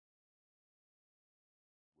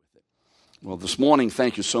Well, this morning,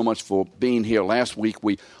 thank you so much for being here. Last week,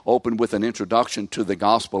 we opened with an introduction to the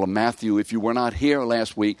Gospel of Matthew. If you were not here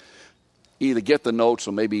last week, either get the notes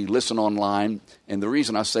or maybe listen online. And the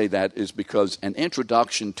reason I say that is because an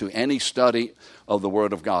introduction to any study of the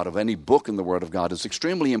Word of God, of any book in the Word of God, is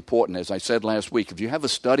extremely important. As I said last week, if you have a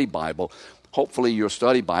study Bible, hopefully your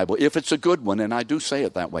study Bible, if it's a good one, and I do say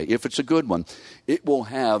it that way, if it's a good one, it will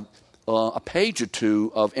have a page or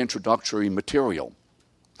two of introductory material.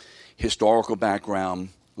 Historical background,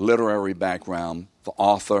 literary background, the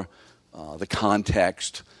author, the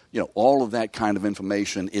context, all of that kind of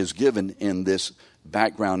information is given in this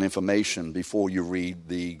background information before you read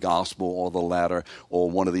the gospel or the letter or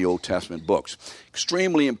one of the Old Testament books.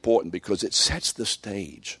 Extremely important because it sets the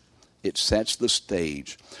stage. It sets the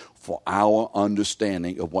stage for our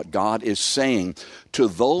understanding of what God is saying to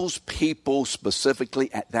those people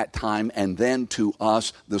specifically at that time, and then to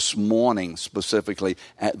us this morning specifically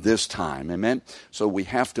at this time. Amen? So we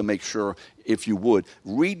have to make sure, if you would,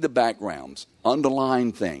 read the backgrounds,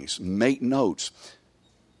 underline things, make notes.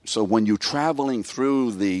 So when you're traveling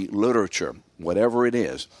through the literature, whatever it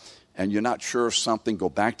is, and you're not sure of something, go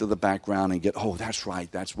back to the background and get, oh, that's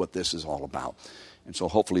right, that's what this is all about. And so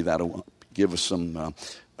hopefully that'll give us some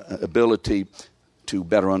ability to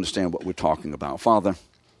better understand what we're talking about. Father,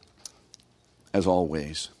 as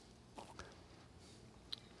always,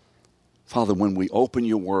 Father, when we open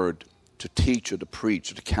your word to teach or to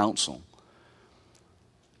preach or to counsel,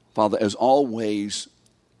 Father, as always,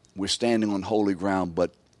 we're standing on holy ground,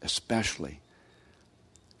 but especially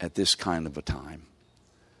at this kind of a time.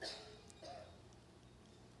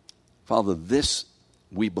 Father, this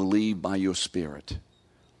we believe by your Spirit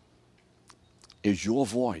is your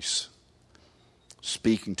voice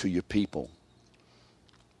speaking to your people.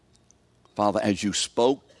 Father, as you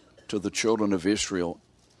spoke to the children of Israel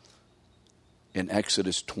in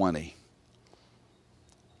Exodus 20,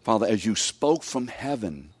 Father, as you spoke from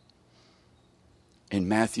heaven in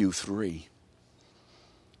Matthew 3,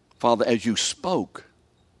 Father, as you spoke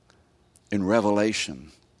in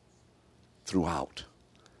Revelation throughout,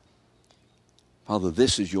 Father,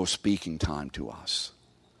 this is your speaking time to us.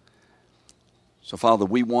 So, Father,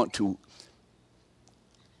 we want to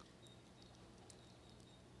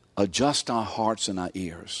adjust our hearts and our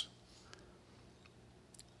ears,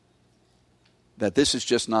 that this is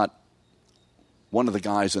just not one of the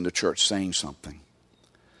guys in the church saying something.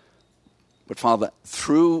 But, Father,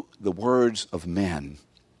 through the words of men,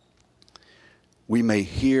 we may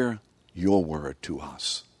hear your word to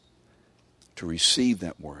us, to receive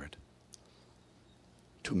that word,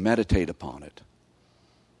 to meditate upon it,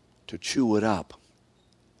 to chew it up,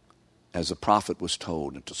 as the prophet was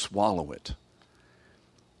told, and to swallow it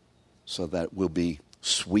so that it will be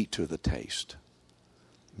sweet to the taste,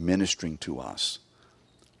 ministering to us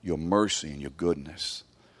your mercy and your goodness.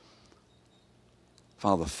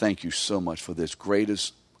 Father, thank you so much for this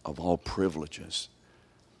greatest of all privileges.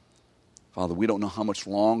 Father, we don't know how much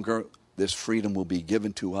longer this freedom will be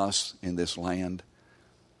given to us in this land,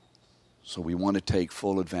 so we want to take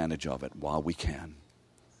full advantage of it while we can.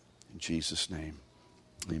 In Jesus' name,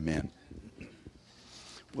 amen.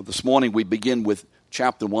 Well, this morning we begin with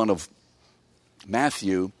chapter 1 of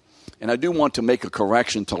Matthew, and I do want to make a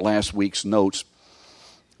correction to last week's notes.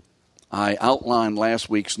 I outlined last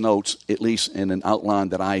week's notes, at least in an outline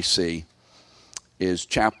that I see, is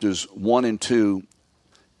chapters 1 and 2,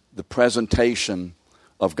 the presentation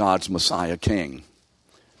of God's Messiah King.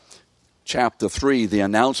 Chapter 3, the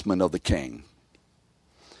announcement of the King.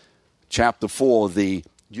 Chapter 4,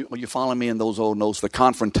 you following me in those old notes? The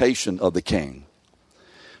confrontation of the King.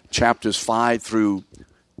 Chapters 5 through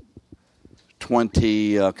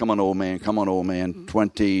 20, come on, old man,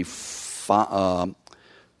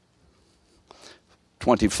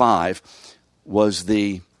 25 was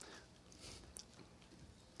the,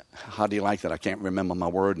 how do you like that? I can't remember my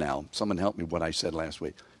word now. Someone help me what I said last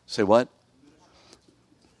week. Say what?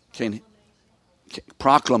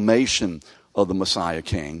 Proclamation of the Messiah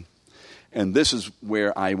King. And this is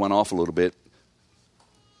where I went off a little bit.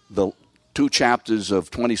 The 2 chapters of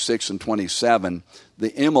 26 and 27,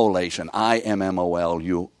 the immolation,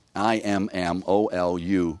 I-M-M-O-L-U.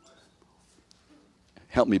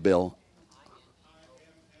 Help me, Bill.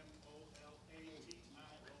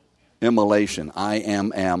 Immolation,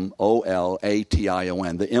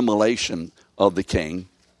 I-M-M-O-L-A-T-I-O-N. The immolation of the king.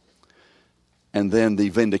 And then the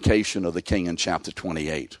vindication of the king in chapter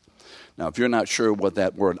 28. Now, if you're not sure what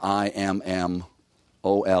that word I-M-M-O-L-A-T-I-O-N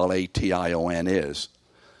is,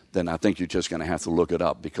 then I think you're just going to have to look it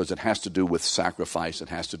up, because it has to do with sacrifice. It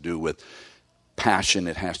has to do with passion.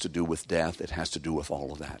 It has to do with death. It has to do with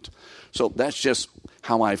all of that. So that's just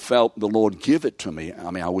how I felt the Lord give it to me. I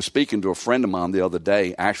mean, I was speaking to a friend of mine the other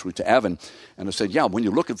day, actually to Evan, and I said, yeah, when you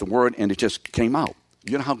look at the word and it just came out.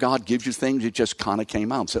 You know how God gives you things? It just kind of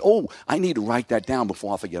came out. I said, oh, I need to write that down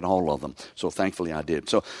before I forget all of them. So thankfully I did.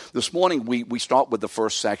 So this morning we start with the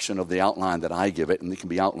first section of the outline that I give it, and it can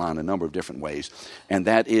be outlined a number of different ways, and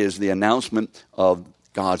that is the announcement of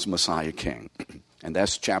God's Messiah King. And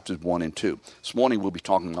that's chapters 1 and 2. This morning we'll be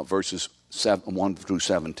talking about verses 1 through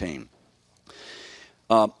 17.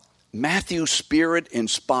 Matthew's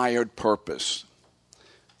Spirit-inspired purpose.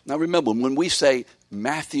 Now remember, when we say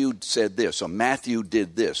Matthew said this, or Matthew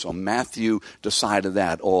did this, or Matthew decided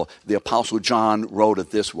that, or the Apostle John wrote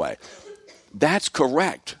it this way, that's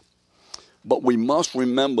correct. But we must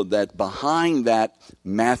remember that behind that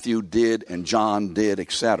Matthew did and John did,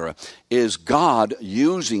 etc., is God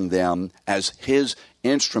using them as his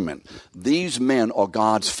instrument. These men are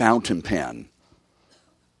God's fountain pen.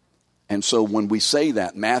 And so when we say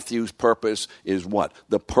that, Matthew's purpose is what?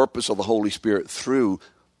 The purpose of the Holy Spirit through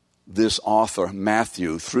this author,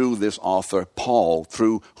 Matthew, through this author, Paul,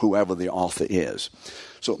 through whoever the author is.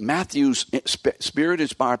 So Matthew's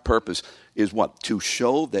Spirit-inspired purpose is what? To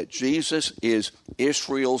show that Jesus is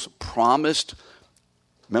Israel's promised.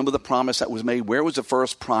 Remember the promise that was made? Where was the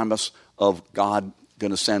first promise of God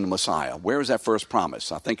going to send the Messiah? Where is that first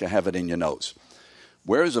promise? I think I have it in your notes.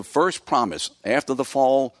 Where is the first promise? After the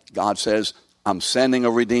fall, God says, I'm sending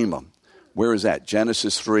a Redeemer. Where is that?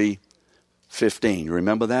 Genesis 3:15. You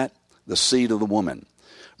remember that? The seed of the woman.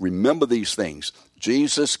 Remember these things.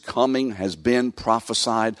 Jesus' coming has been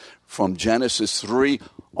prophesied from Genesis 3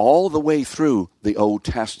 all the way through the Old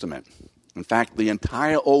Testament. In fact, the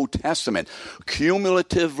entire Old Testament,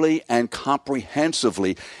 cumulatively and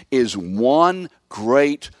comprehensively, is one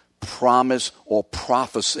great promise or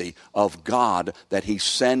prophecy of God that he's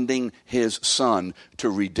sending his Son to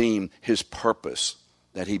redeem his purpose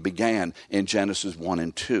that he began in Genesis 1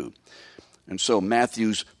 and 2. And so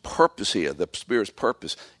Matthew's purpose here, the Spirit's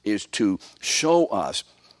purpose, is to show us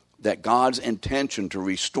that God's intention to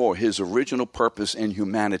restore his original purpose in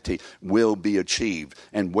humanity will be achieved.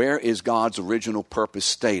 And where is God's original purpose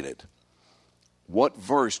stated? What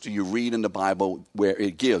verse do you read in the Bible where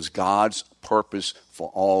it gives God's purpose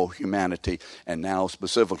for all humanity, and now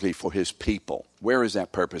specifically for his people? Where is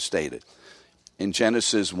that purpose stated? In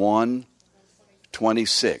Genesis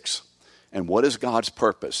 1:26. And what is God's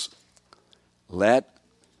purpose? Let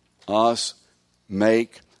us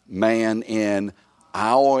make man in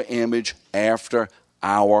our image after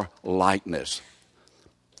our likeness.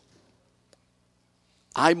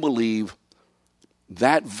 I believe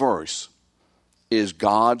that verse is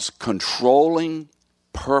God's controlling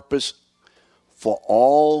purpose for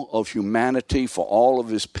all of humanity, for all of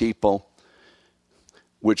his people,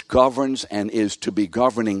 which governs and is to be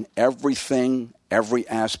governing everything, every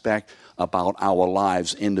aspect about our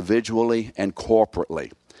lives individually and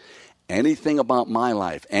corporately. Anything about my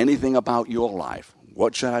life, anything about your life,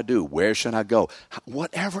 what should I do? Where should I go?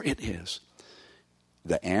 Whatever it is,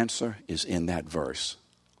 the answer is in that verse.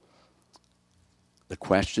 The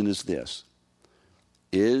question is this: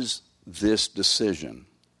 is this decision,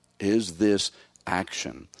 is this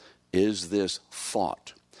action, is this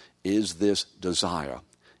thought, is this desire,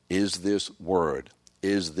 is this word,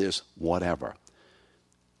 is this whatever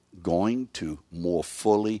going to more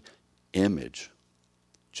fully image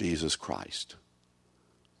Jesus Christ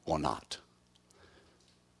or not?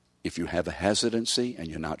 If you have a hesitancy and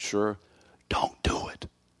you're not sure, don't do it.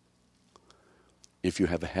 If you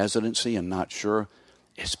have a hesitancy and not sure,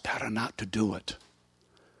 it's better not to do it.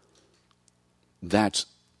 That's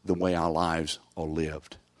the way our lives are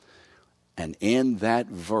lived. And in that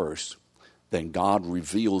verse, then God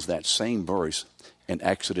reveals that same verse in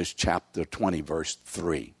Exodus chapter 20, verse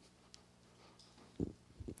 3.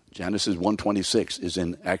 Genesis 1:26 is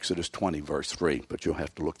in Exodus 20, verse 3, but you'll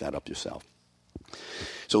have to look that up yourself.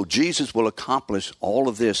 So Jesus will accomplish all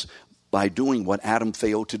of this by doing what Adam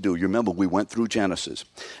failed to do. You remember, we went through Genesis.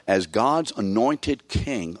 As God's anointed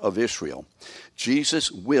king of Israel,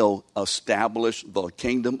 Jesus will establish the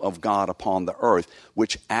kingdom of God upon the earth,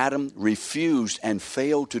 which Adam refused and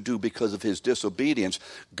failed to do because of his disobedience.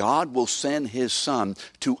 God will send his Son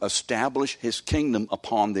to establish his kingdom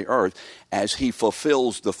upon the earth as he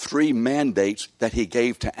fulfills the three mandates that he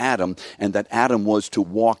gave to Adam, and that Adam was to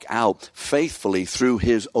walk out faithfully through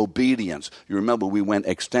his obedience. You remember, we went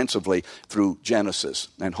extensively through Genesis,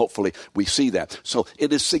 and hopefully we see that. So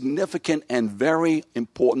it is significant and very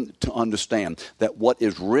important to understand that what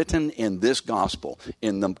is written in this gospel,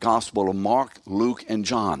 in the gospel of Mark, Luke, and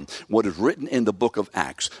John, what is written in the book of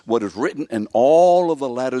Acts, what is written in all of the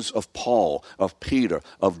letters of Paul, of Peter,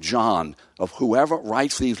 of John, of whoever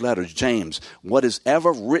writes these letters, James, what is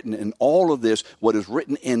ever written in all of this, what is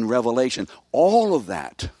written in Revelation, all of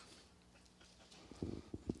that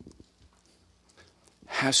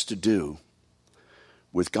has to do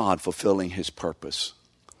with God fulfilling his purpose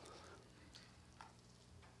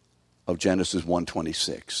of Genesis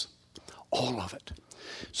 1:26. All of it.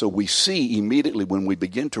 So we see immediately when we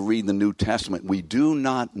begin to read the New Testament, we do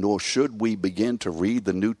not, nor should we begin to read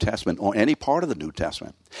the New Testament or any part of the New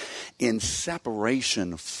Testament in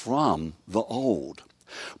separation from the Old,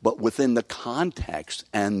 but within the context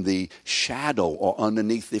and the shadow, or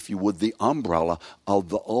underneath, if you would, the umbrella of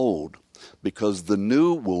the Old, because the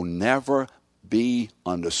new will never be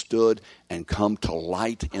understood and come to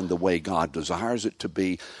light in the way God desires it to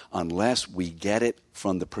be unless we get it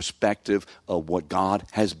from the perspective of what God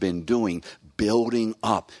has been doing, building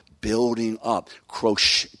up,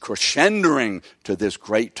 crescendoing to this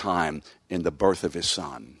great time in the birth of his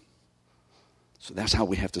Son. So that's how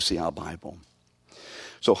we have to see our Bible.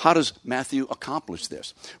 So how does Matthew accomplish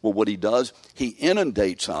this? Well, what he does, he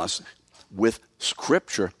inundates us with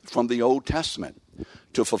scripture from the Old Testament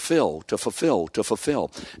to fulfill.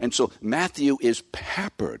 And so Matthew is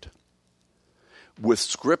peppered with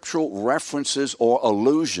scriptural references or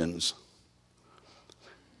allusions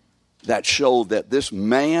that show that this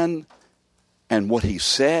man and what he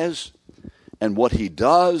says and what he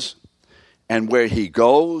does and where he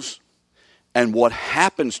goes and what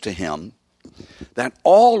happens to him, that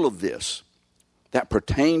all of this that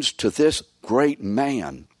pertains to this great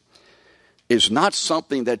man is not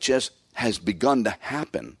something that just has begun to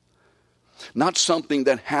happen. Not something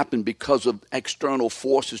that happened because of external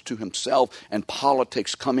forces to himself and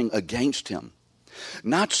politics coming against him.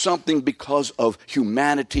 Not something because of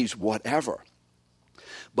humanity's whatever.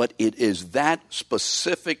 But it is that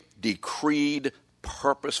specific, decreed,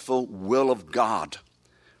 purposeful will of God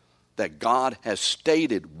that God has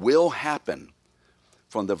stated will happen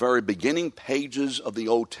from the very beginning pages of the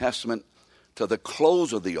Old Testament to the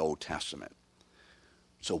close of the Old Testament.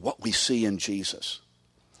 So what we see in Jesus,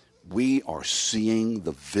 we are seeing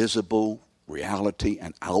the visible reality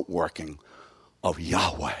and outworking of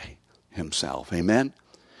Yahweh himself. Amen?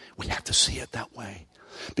 We have to see it that way.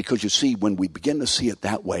 Because you see, when we begin to see it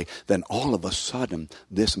that way, then all of a sudden,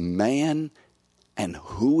 this man and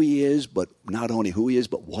who he is, but not only who he is,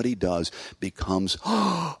 but what he does, becomes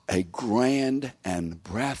a grand and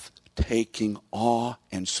breathtaking,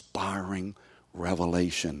 awe-inspiring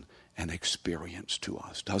revelation and experience to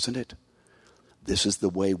us, doesn't it? This is the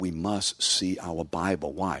way we must see our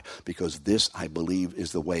Bible. Why? Because this, I believe,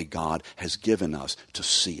 is the way God has given us to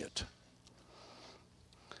see it.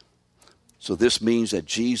 So this means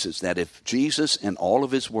that if Jesus and all of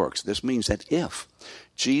his works, this means that if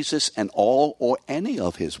Jesus and all or any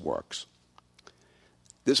of his works,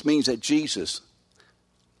 this means that Jesus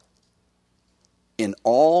in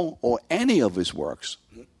all or any of his works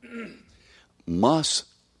must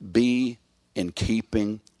be in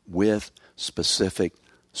keeping with specific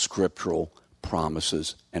scriptural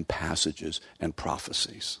promises and passages and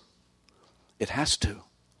prophecies. It has to.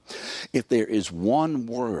 If there is one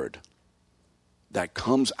word that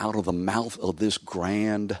comes out of the mouth of this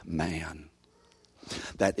grand man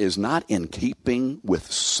that is not in keeping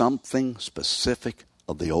with something specific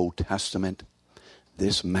of the Old Testament,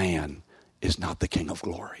 this man is not the King of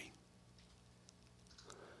Glory.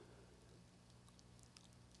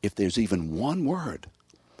 If there's even one word,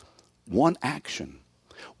 one action,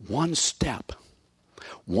 one step,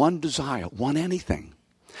 one desire, one anything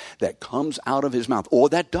that comes out of his mouth, or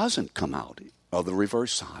that doesn't come out of the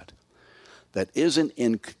reverse side, that isn't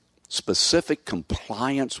in specific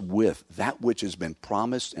compliance with that which has been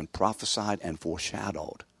promised and prophesied and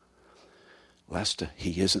foreshadowed, lest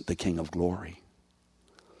he isn't the King of Glory.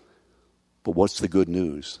 But what's the good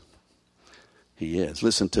news? He is.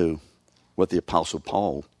 Listen to what the Apostle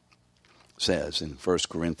Paul says in 1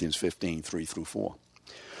 Corinthians 15, 3-4.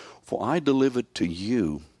 For I delivered to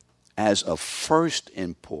you as of first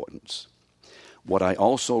importance what I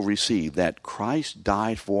also received, that Christ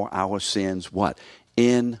died for our sins, what?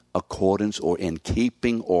 In accordance or in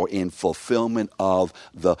keeping or in fulfillment of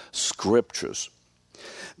the Scriptures.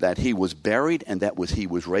 That he was buried and he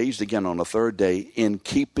was raised again on the third day in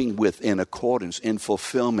keeping with, in accordance, in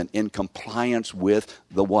fulfillment, in compliance with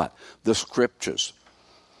the what? The Scriptures.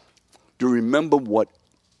 Do you remember what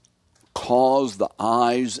caused the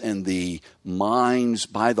eyes and the minds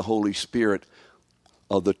by the Holy Spirit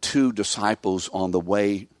of the two disciples on the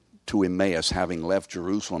way to Emmaus, having left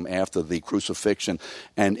Jerusalem after the crucifixion.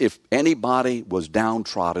 And if anybody was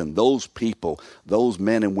downtrodden, those people, those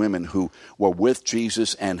men and women who were with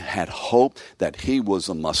Jesus and had hope that he was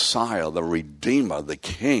the Messiah, the Redeemer, the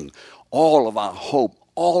King, all of our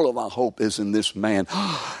hope is in this man.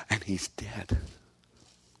 And he's dead.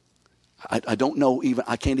 I don't know even,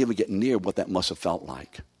 I can't even get near what that must have felt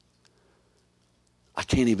like. I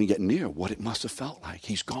can't even get near what it must have felt like.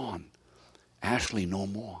 He's gone. Ashley, no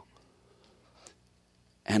more.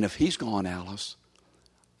 And if he's gone, Alice,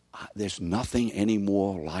 there's nothing any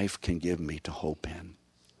more life can give me to hope in.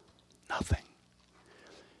 Nothing.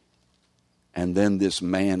 And then this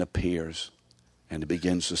man appears and he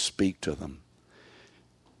begins to speak to them.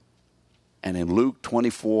 And in Luke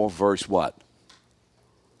 24, verse what?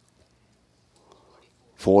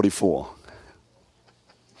 44.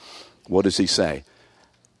 What does he say?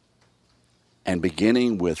 And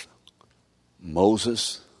beginning with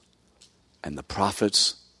Moses and the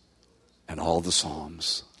prophets and all the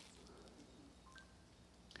Psalms,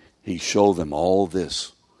 he showed them all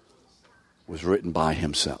this was written by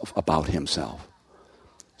himself, about himself.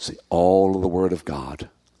 See, all of the Word of God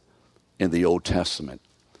in the Old Testament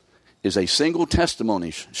is a single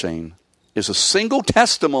testimony, Shane. Is a single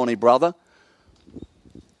testimony, brother.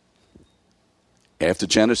 After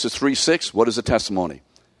Genesis 3:6, what is the testimony?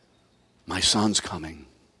 My son's coming.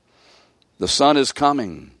 The son is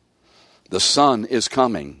coming. The son is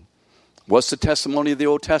coming. What's the testimony of the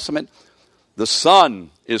Old Testament? The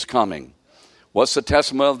son is coming. What's the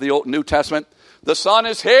testimony of the New Testament? The son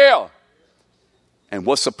is here. And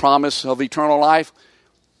what's the promise of eternal life?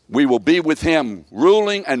 We will be with him,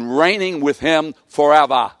 ruling and reigning with him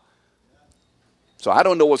forever. So I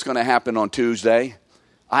don't know what's going to happen on Tuesday.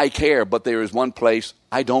 I care, but there is one place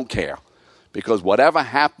I don't care. Because whatever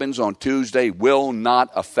happens on Tuesday will not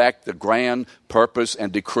affect the grand purpose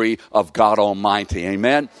and decree of God Almighty.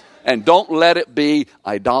 Amen? And don't let it be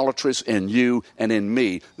idolatrous in you and in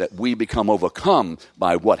me that we become overcome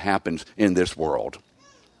by what happens in this world.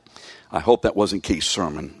 I hope that wasn't Keith's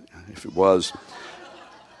sermon. If it was,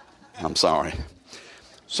 I'm sorry.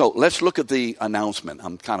 So let's look at the announcement.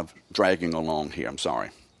 I'm kind of dragging along here. I'm sorry.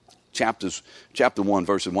 Chapter 1,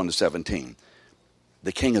 verses 1 to 17.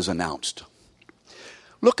 The king is announced.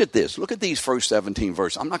 Look at this. Look at these first 17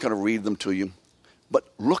 verses. I'm not going to read them to you, but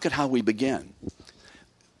look at how we begin.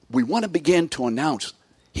 We want to begin to announce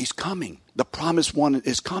he's coming. The promised one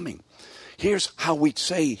is coming. Here's how we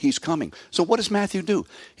say he's coming. So what does Matthew do?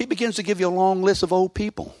 He begins to give you a long list of old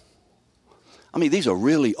people. I mean, these are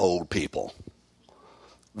really old people.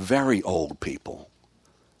 Very old people.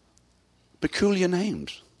 Peculiar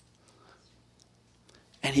names.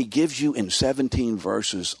 And he gives you in 17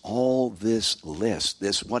 verses all this list,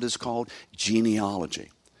 this what is called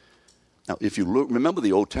genealogy. Now, if you remember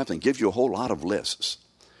the Old Testament, it gives you a whole lot of lists.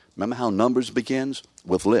 Remember how Numbers begins?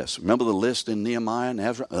 With lists. Remember the list in Nehemiah and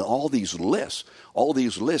Ezra? All these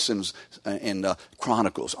lists in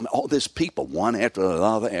Chronicles. I mean, all these people, one after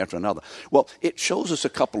another. Well, it shows us a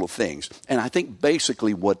couple of things. And I think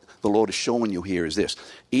basically what the Lord is showing you here is this.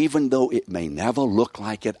 Even though it may never look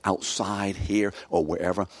like it outside here or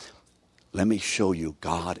wherever, let me show you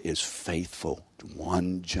God is faithful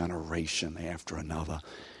one generation after another.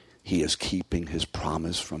 He is keeping his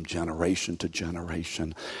promise from generation to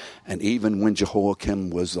generation. And even when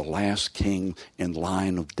Jehoiakim was the last king in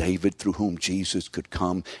line of David through whom Jesus could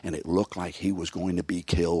come, and it looked like he was going to be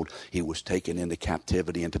killed, he was taken into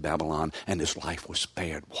captivity into Babylon, and his life was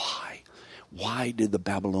spared. Why? Why did the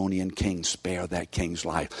Babylonian king spare that king's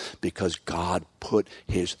life? Because God put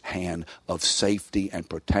his hand of safety and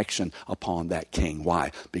protection upon that king.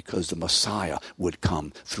 Why? Because the Messiah would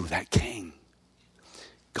come through that king.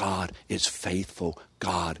 God is faithful.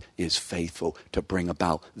 God is faithful to bring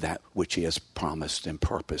about that which he has promised and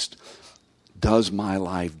purposed. Does my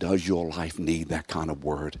life, does your life need that kind of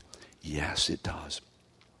word? Yes, it does.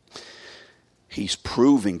 He's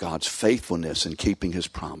proving God's faithfulness in keeping his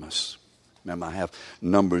promise. Remember, I have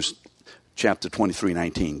Numbers chapter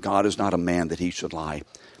 23:19. God is not a man that he should lie.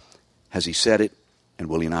 Has he said it, and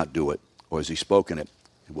will he not do it? Or has he spoken it,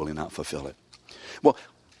 and will he not fulfill it? Well,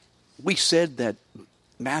 we said that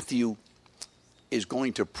Matthew is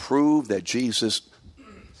going to prove that Jesus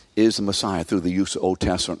is the Messiah through the use of Old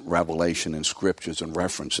Testament revelation and scriptures and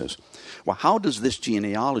references. Well, how does this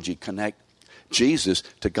genealogy connect Jesus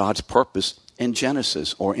to God's purpose in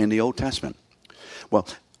Genesis or in the Old Testament? Well,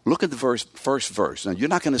 look at the first verse. Now, you're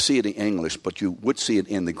not going to see it in English, but you would see it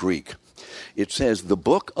in the Greek. It says, the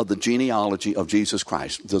book of the genealogy of Jesus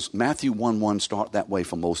Christ. Does Matthew 1:1 start that way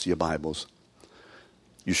for most of your Bibles?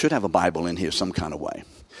 You should have a Bible in here some kind of way.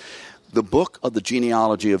 the book of the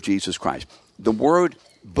genealogy of Jesus Christ. The word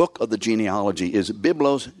book of the genealogy is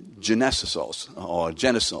Biblos Genesis or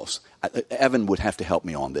Genesis. Evan would have to help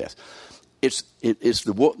me on this. It's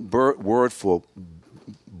the word for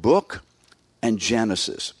book and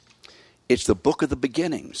Genesis. It's the book of the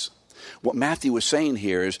beginnings. What Matthew is saying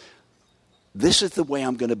here is, this is the way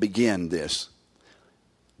I'm going to begin this.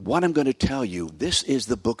 What I'm going to tell you, this is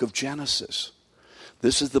the book of Genesis.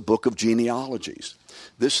 This is the book of genealogies.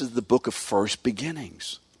 This is the book of first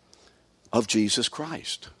beginnings of Jesus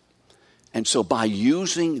Christ. And so by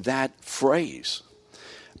using that phrase,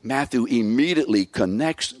 Matthew immediately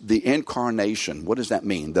connects the incarnation. What does that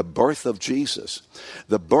mean? The birth of Jesus.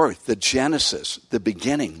 The birth, the Genesis, the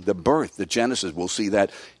beginning, the birth, the Genesis. We'll see that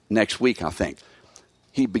next week, I think.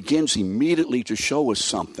 He begins immediately to show us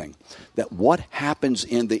something, that what happens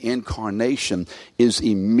in the incarnation is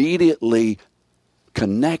immediately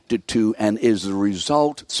connected to and is the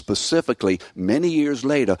result specifically many years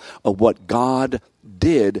later of what God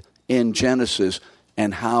did in Genesis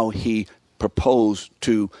and how he proposed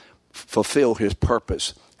to fulfill his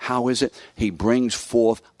purpose. How is it? He brings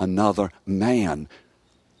forth another man.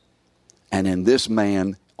 And in this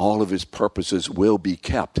man, all of his purposes will be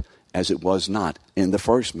kept as it was not in the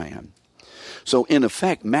first man. So in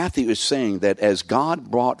effect, Matthew is saying that as God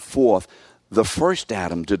brought forth the first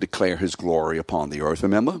Adam to declare his glory upon the earth,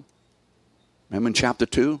 remember? Remember in chapter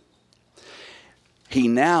 2? He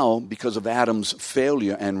now, because of Adam's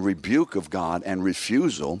failure and rebuke of God and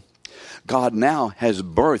refusal, God now has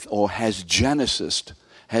birthed or has genesised,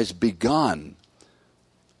 has begun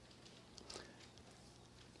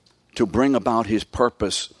to bring about his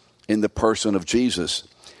purpose in the person of Jesus.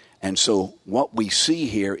 And so what we see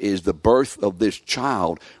here is the birth of this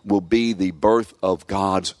child will be the birth of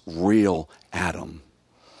God's real Adam.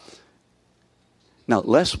 Now,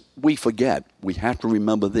 lest we forget, we have to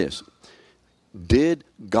remember this. Did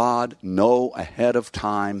God know ahead of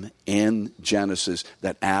time in Genesis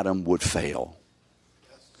that Adam would fail?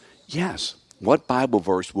 Yes. What Bible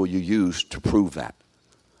verse will you use to prove that?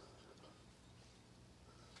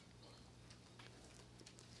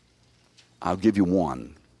 I'll give you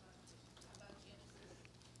one.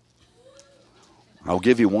 I'll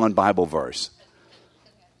give you one Bible verse.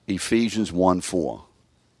 Ephesians 1:4.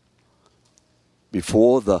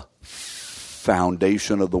 Before the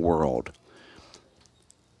foundation of the world.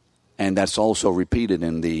 And that's also repeated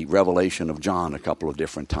in the Revelation of John a couple of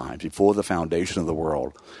different times. Before the foundation of the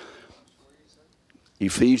world.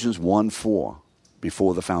 Ephesians 1:4.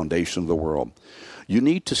 Before the foundation of the world. You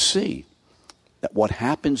need to see that what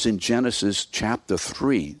happens in Genesis chapter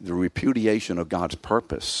 3, the repudiation of God's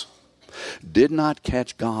purpose, did not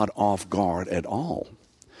catch God off guard at all.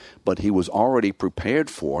 But he was already prepared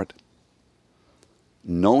for it,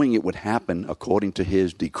 knowing it would happen according to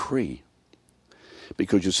his decree.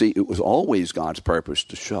 Because you see, it was always God's purpose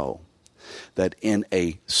to show that in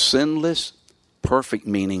a sinless, perfect,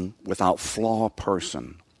 meaning without flaw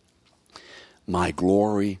person, my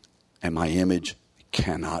glory and my image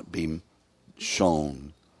cannot be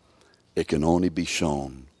shown. It can only be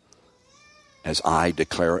shown as I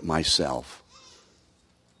declare it myself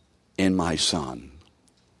in my Son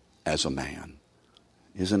as a man.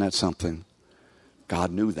 Isn't that something?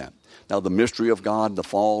 God knew that. Now, the mystery of God, the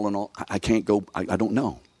fall and all, I don't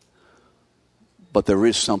know. But there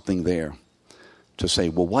is something there to say,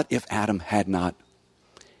 well, what if Adam had not?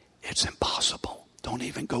 It's impossible. Don't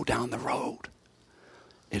even go down the road.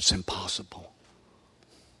 It's impossible.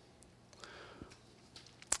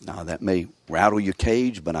 Now, that may rattle your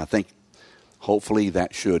cage, but I think hopefully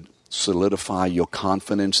that should solidify your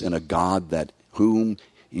confidence in a God that whom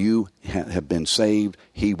you have been saved,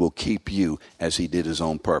 he will keep you as he did his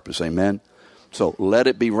own purpose. Amen? So let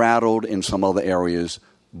it be rattled in some other areas,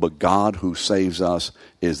 but God who saves us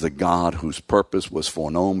is the God whose purpose was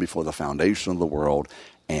foreknown before the foundation of the world,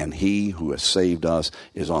 and he who has saved us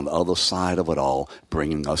is on the other side of it all,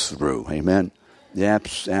 bringing us through. Amen?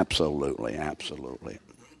 Yes, absolutely, absolutely.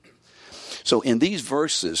 So in these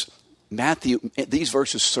verses, these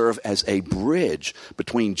verses serve as a bridge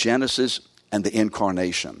between Genesis and the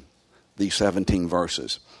incarnation, these 17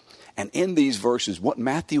 verses. And in these verses, what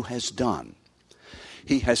Matthew has done,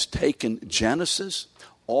 he has taken Genesis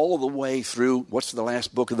all the way through, what's the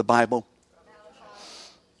last book of the Bible?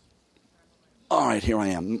 All right, here I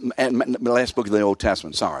am. The last book of the Old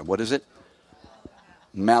Testament, sorry. What is it?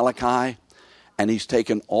 Malachi. And he's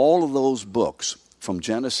taken all of those books from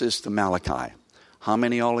Genesis to Malachi. How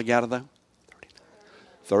many altogether?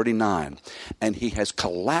 39. And he has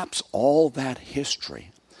collapsed all that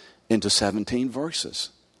history into 17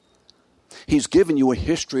 verses. He's given you a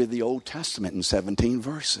history of the Old Testament in 17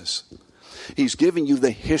 verses. He's giving you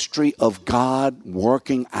the history of God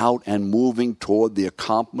working out and moving toward the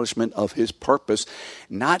accomplishment of his purpose,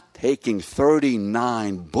 not taking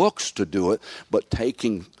 39 books to do it, but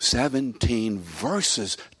taking 17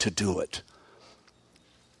 verses to do it.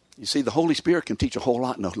 You see, the Holy Spirit can teach a whole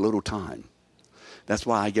lot in a little time. That's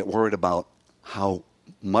why I get worried about how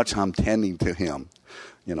much I'm tending to him.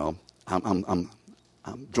 You know, I'm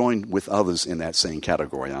joined with others in that same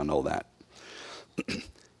category. I know that.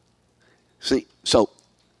 See, so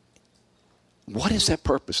what is that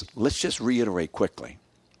purpose? Let's just reiterate quickly.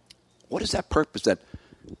 What is that purpose that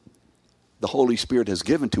the Holy Spirit has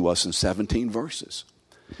given to us in 17 verses?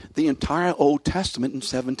 The entire Old Testament in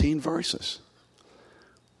 17 verses.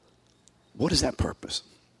 What is that purpose?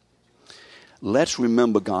 Let's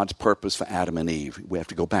remember God's purpose for Adam and Eve. We have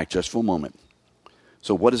to go back just for a moment.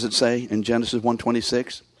 So what does it say in Genesis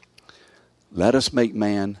 1:26? Let us make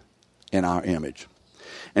man in our image.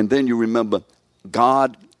 And then you remember,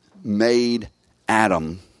 God made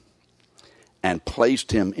Adam and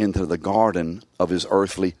placed him into the garden of his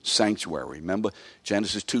earthly sanctuary. Remember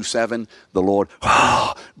Genesis 2:7, the Lord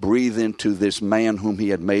breathed into this man whom he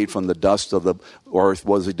had made from the dust of the earth.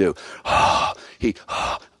 What does he do? He,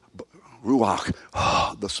 Ruach,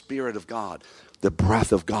 the Spirit of God, the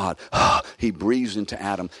breath of God. He breathes into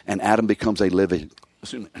Adam, and Adam becomes a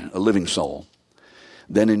living soul.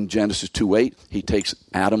 Then in Genesis 2:8, he takes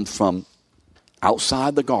Adam from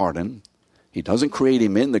outside the garden. He doesn't create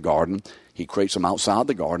him in the garden. He creates him outside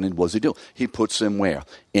the garden. And what does he do? He puts him where?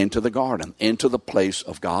 Into the garden, into the place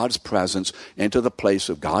of God's presence, into the place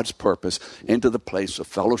of God's purpose, into the place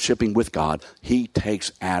of fellowshipping with God. He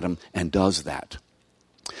takes Adam and does that.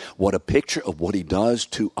 What a picture of what he does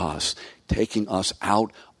to us, taking us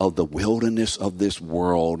out of the wilderness of this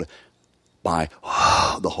world by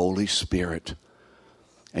the Holy Spirit.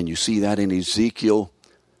 And you see that in Ezekiel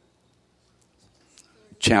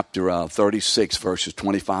chapter 36, verses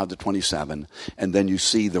 25 to 27. And then you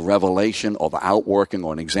see the revelation or the outworking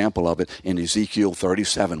or an example of it in Ezekiel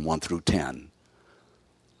 37, 1 through 10.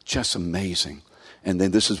 Just amazing. And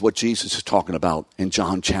then this is what Jesus is talking about in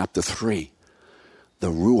John chapter 3.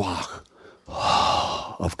 The Ruach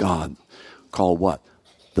of God. Called what?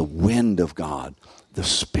 The wind of God. The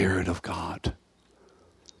Spirit of God.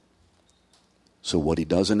 So what he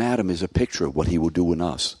does in Adam is a picture of what he will do in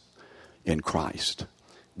us in Christ.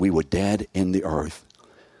 We were dead in the earth.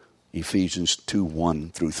 Ephesians 2, 1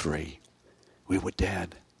 through 3. We were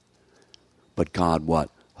dead. But God what?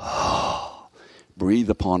 Breathed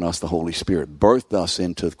upon us the Holy Spirit. Birthed us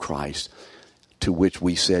into Christ, to which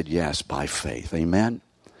we said yes by faith. Amen?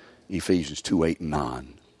 Ephesians 2, 8 and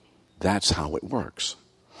 9. That's how it works.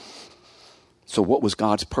 So what was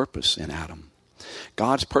God's purpose in Adam?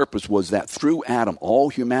 God's purpose was that through Adam, all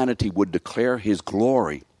humanity would declare his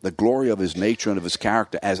glory, the glory of his nature and of his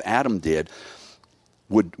character, as Adam did,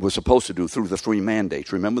 was supposed to do through the three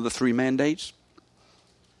mandates. Remember the three mandates?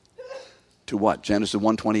 To what? Genesis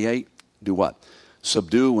 1:28. Do what?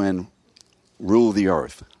 Subdue and rule the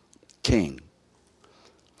earth. King.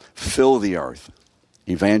 Fill the earth.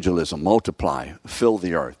 Evangelism. Multiply. Fill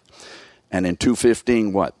the earth. And in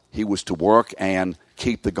 2:15, what? He was to work and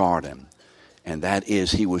keep the garden. And that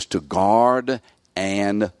is, he was to guard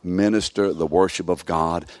and minister the worship of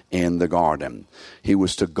God in the garden. He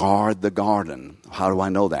was to guard the garden. How do I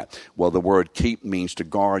know that? Well, the word keep means to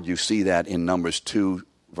guard. You see that in Numbers 2,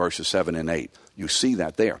 verses 7 and 8. You see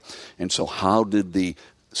that there. And so how did the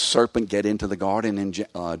serpent get into the garden in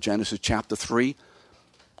Genesis chapter 3?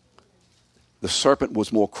 The serpent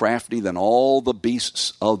was more crafty than all the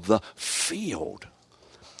beasts of the field.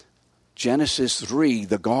 Genesis 3,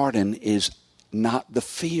 the garden is not the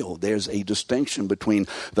field. There's a distinction between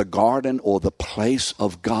the garden or the place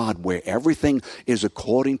of God where everything is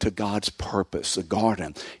according to God's purpose. The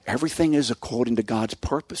garden. Everything is according to God's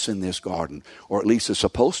purpose in this garden, or at least it's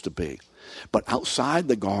supposed to be. But outside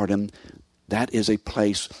the garden, that is a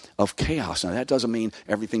place of chaos. Now, that doesn't mean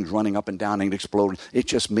everything's running up and down and exploding. It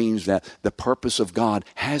just means that the purpose of God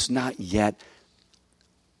has not yet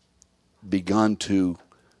begun to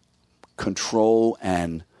control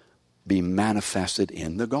and be manifested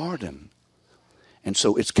in the garden. And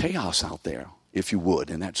so it's chaos out there, if you would,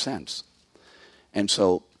 in that sense. And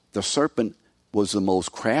so the serpent was the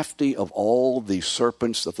most crafty of all the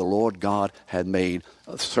serpents that the Lord God had made,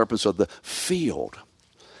 serpents of the field.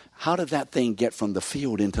 How did that thing get from the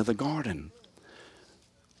field into the garden?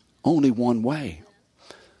 Only one way.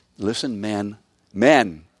 Listen,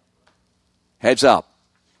 men, heads up.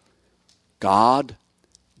 God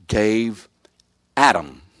gave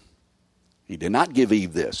Adam. He did not give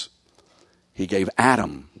Eve this. He gave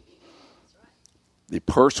Adam the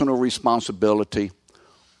personal responsibility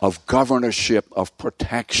of governorship, of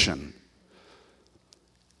protection.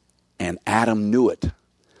 And Adam knew it.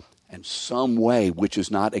 And some way, which is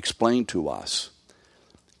not explained to us,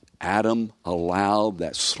 Adam allowed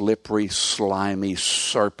that slippery, slimy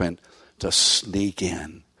serpent to sneak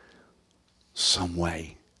in. Some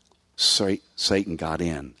way, Satan got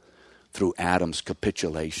in through Adam's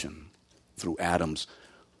capitulation, through Adam's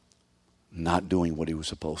not doing what he was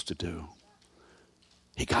supposed to do.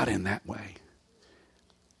 He got in that way.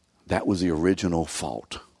 That was the original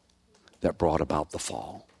fault that brought about the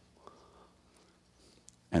fall.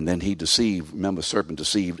 And then he deceived, remember, serpent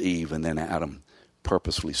deceived Eve, and then Adam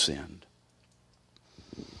purposefully sinned.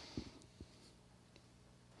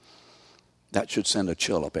 That should send a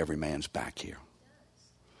chill up every man's back here.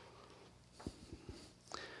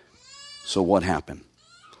 So what happened?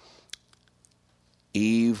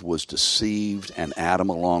 Eve was deceived, and Adam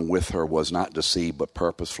along with her was not deceived, but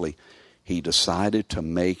purposefully. He decided to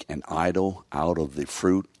make an idol out of the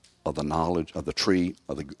fruit of the knowledge of the tree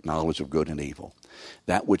of the knowledge of good and evil.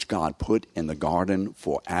 That which God put in the garden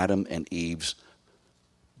for Adam and Eve's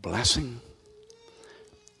blessing.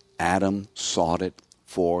 Adam sought it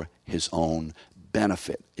for his own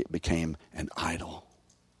benefit. It became an idol.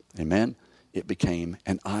 Amen? It became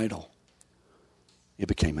an idol. It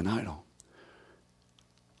became an idol.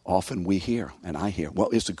 Often we hear, and I hear, well,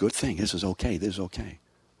 it's a good thing. This is okay. This is okay.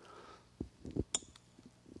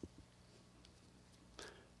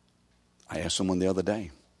 I asked someone the other day,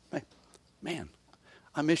 hey, man,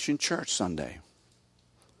 I missed you in church Sunday.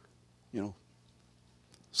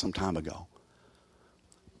 Some time ago.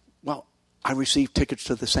 Well, I received tickets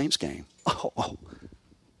to the Saints game. Oh.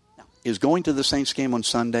 Now, is going to the Saints game on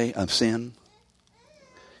Sunday a sin?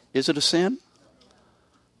 Is it a sin?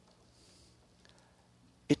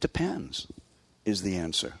 It depends, is the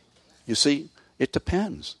answer. You see, it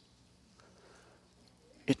depends.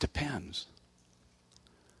 It depends.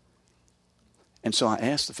 And so I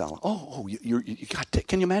asked the fellow, you got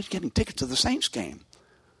can you imagine getting tickets to the Saints game?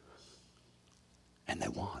 And they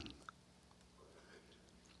won.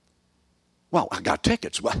 Well, I got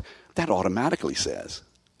tickets. Well, that automatically says.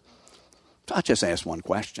 So I just asked one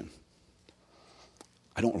question.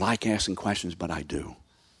 I don't like asking questions, but I do.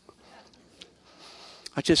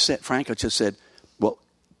 I just said, well,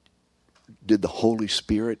 did the Holy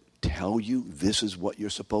Spirit tell you this is what you're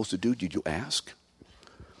supposed to do? Did you ask?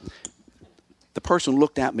 The person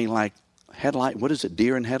looked at me like,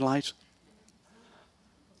 deer in headlights?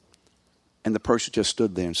 And the person just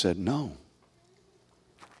stood there and said, no.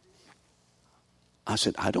 I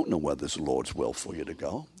said, I don't know whether it's the Lord's will for you to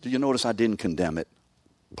go. Did you notice I didn't condemn it?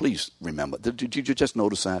 Please remember. Did you just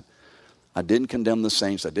notice that? I didn't condemn the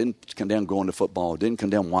Saints. I didn't condemn going to football. I didn't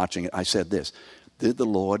condemn watching it. I said this. Did the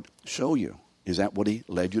Lord show you? Is that what he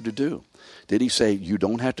led you to do? Did he say, you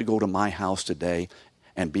don't have to go to my house today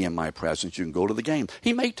and be in my presence? You can go to the game.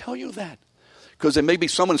 He may tell you that. Because there may be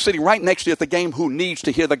someone sitting right next to you at the game who needs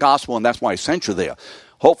to hear the gospel, and that's why he sent you there.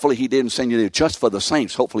 Hopefully he didn't send you there just for the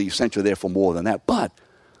Saints. Hopefully he sent you there for more than that. But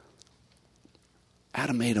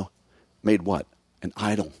Adam made what? An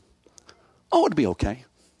idol. Oh, it'd be okay.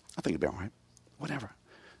 I think it'd be all right. Whatever.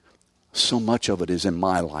 So much of it is in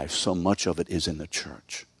my life. So much of it is in the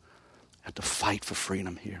church. I have to fight for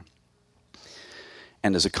freedom here.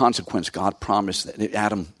 And as a consequence, God promised that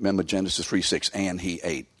Adam, remember Genesis 3:6, and he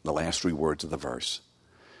ate, the last three words of the verse.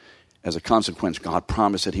 As a consequence, God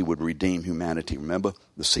promised that he would redeem humanity. Remember,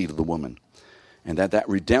 the seed of the woman. And that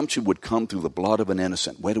redemption would come through the blood of an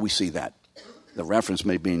innocent. Where do we see that? The reference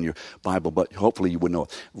may be in your Bible, but hopefully you would know.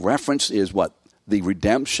 Reference is what? The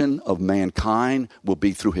redemption of mankind will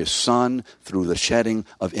be through his son, through the shedding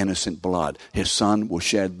of innocent blood. His son will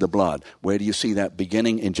shed the blood. Where do you see that?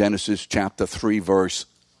 Beginning in Genesis chapter 3, verse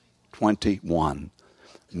 21.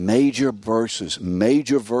 Major verses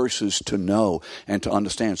to know and to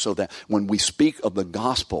understand, so that when we speak of the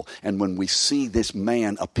gospel and when we see this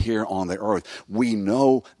man appear on the earth, we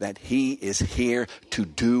know that he is here to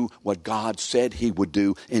do what God said he would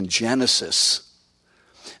do in Genesis.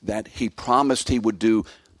 That he promised he would do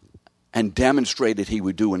and demonstrated he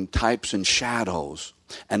would do in types and shadows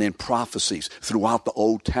and in prophecies throughout the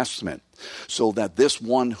Old Testament. So that this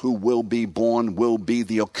one who will be born will be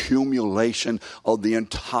the accumulation of the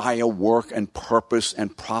entire work and purpose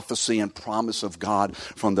and prophecy and promise of God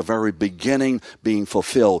from the very beginning being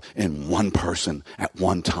fulfilled in one person at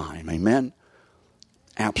one time. Amen?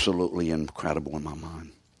 Absolutely incredible in my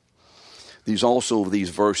mind. These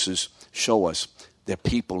verses show us there are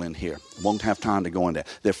people in here. Won't have time to go into that.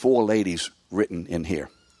 There are 4 ladies written in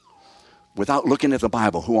here. Without looking at the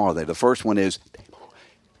Bible, who are they? The first one is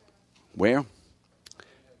where?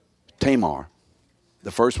 Tamar.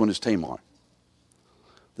 The first one is Tamar.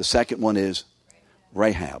 The second one is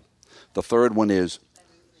Rahab. The third one is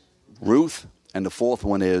Ruth. And the fourth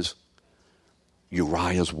one is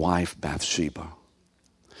Uriah's wife, Bathsheba.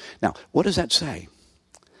 Now, what does that say?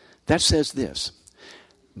 That says this,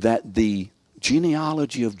 that the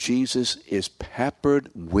genealogy of Jesus is peppered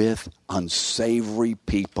with unsavory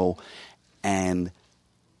people and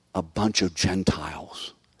a bunch of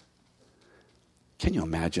Gentiles. Can you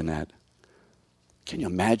imagine that? Can you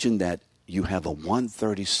imagine that you have a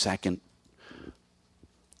 1/32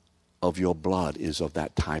 of your blood is of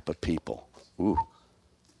that type of people? Ooh.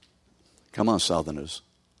 Come on, Southerners.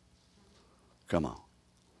 Come on.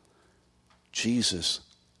 Jesus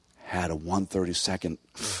had a 1/32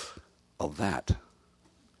 of that.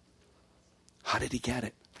 How did he get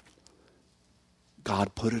it?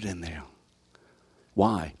 God put it in there.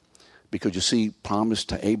 Why? Because you see, promise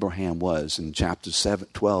to Abraham was in chapters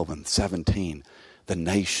 12 and 17, the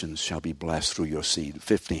nations shall be blessed through your seed.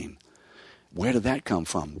 15. Where did that come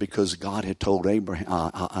from? Because God had told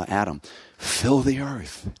Adam, fill the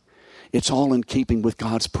earth. It's all in keeping with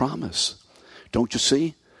God's promise. Don't you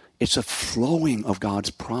see? It's a flowing of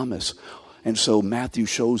God's promise. And so Matthew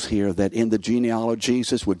shows here that in the genealogy of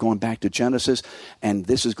Jesus, we're going back to Genesis, and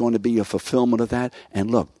this is going to be a fulfillment of that.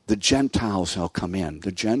 And look, the Gentiles shall come in.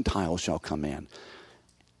 The Gentiles shall come in.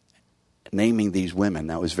 Naming these women.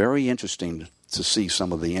 Now, it's very interesting to see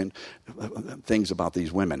some of the things about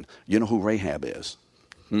these women. You know who Rahab is?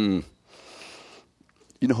 You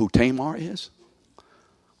know who Tamar is?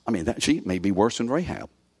 I mean, she may be worse than Rahab.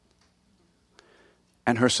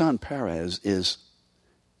 And her son Perez is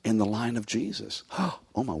in the line of Jesus.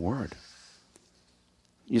 Oh, my word.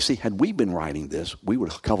 You see, had we been writing this, we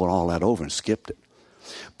would have covered all that over and skipped it.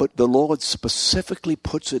 But the Lord specifically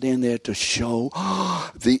puts it in there to show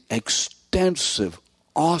the extensive,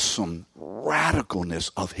 awesome radicalness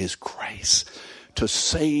of his grace to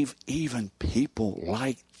save even people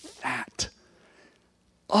like that.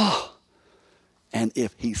 Oh, and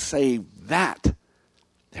if he saved that,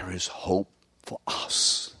 there is hope for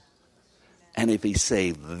us. And if he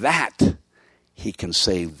saved that, he can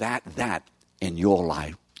save that in your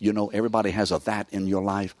life. You know, everybody has a that in your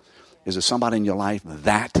life. Is there somebody in your life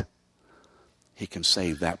that he can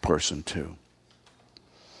save that person too?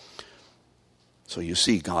 So you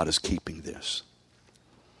see, God is keeping this.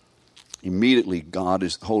 Immediately,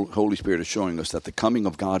 Holy Spirit is showing us that the coming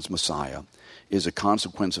of God's Messiah is a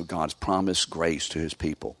consequence of God's promised grace to his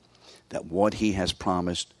people. That what he has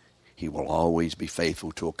promised, he will always be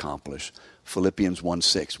faithful to accomplish. Philippians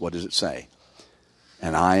 1:6, what does it say?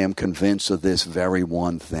 And I am convinced of this very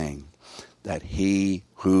one thing, that he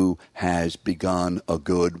who has begun a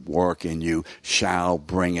good work in you shall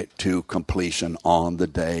bring it to completion on the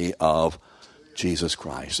day of Jesus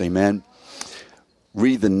Christ. Amen.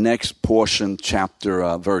 Read the next portion,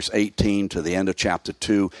 verse 18 to the end of chapter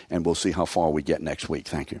 2, and we'll see how far we get next week.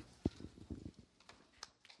 Thank you.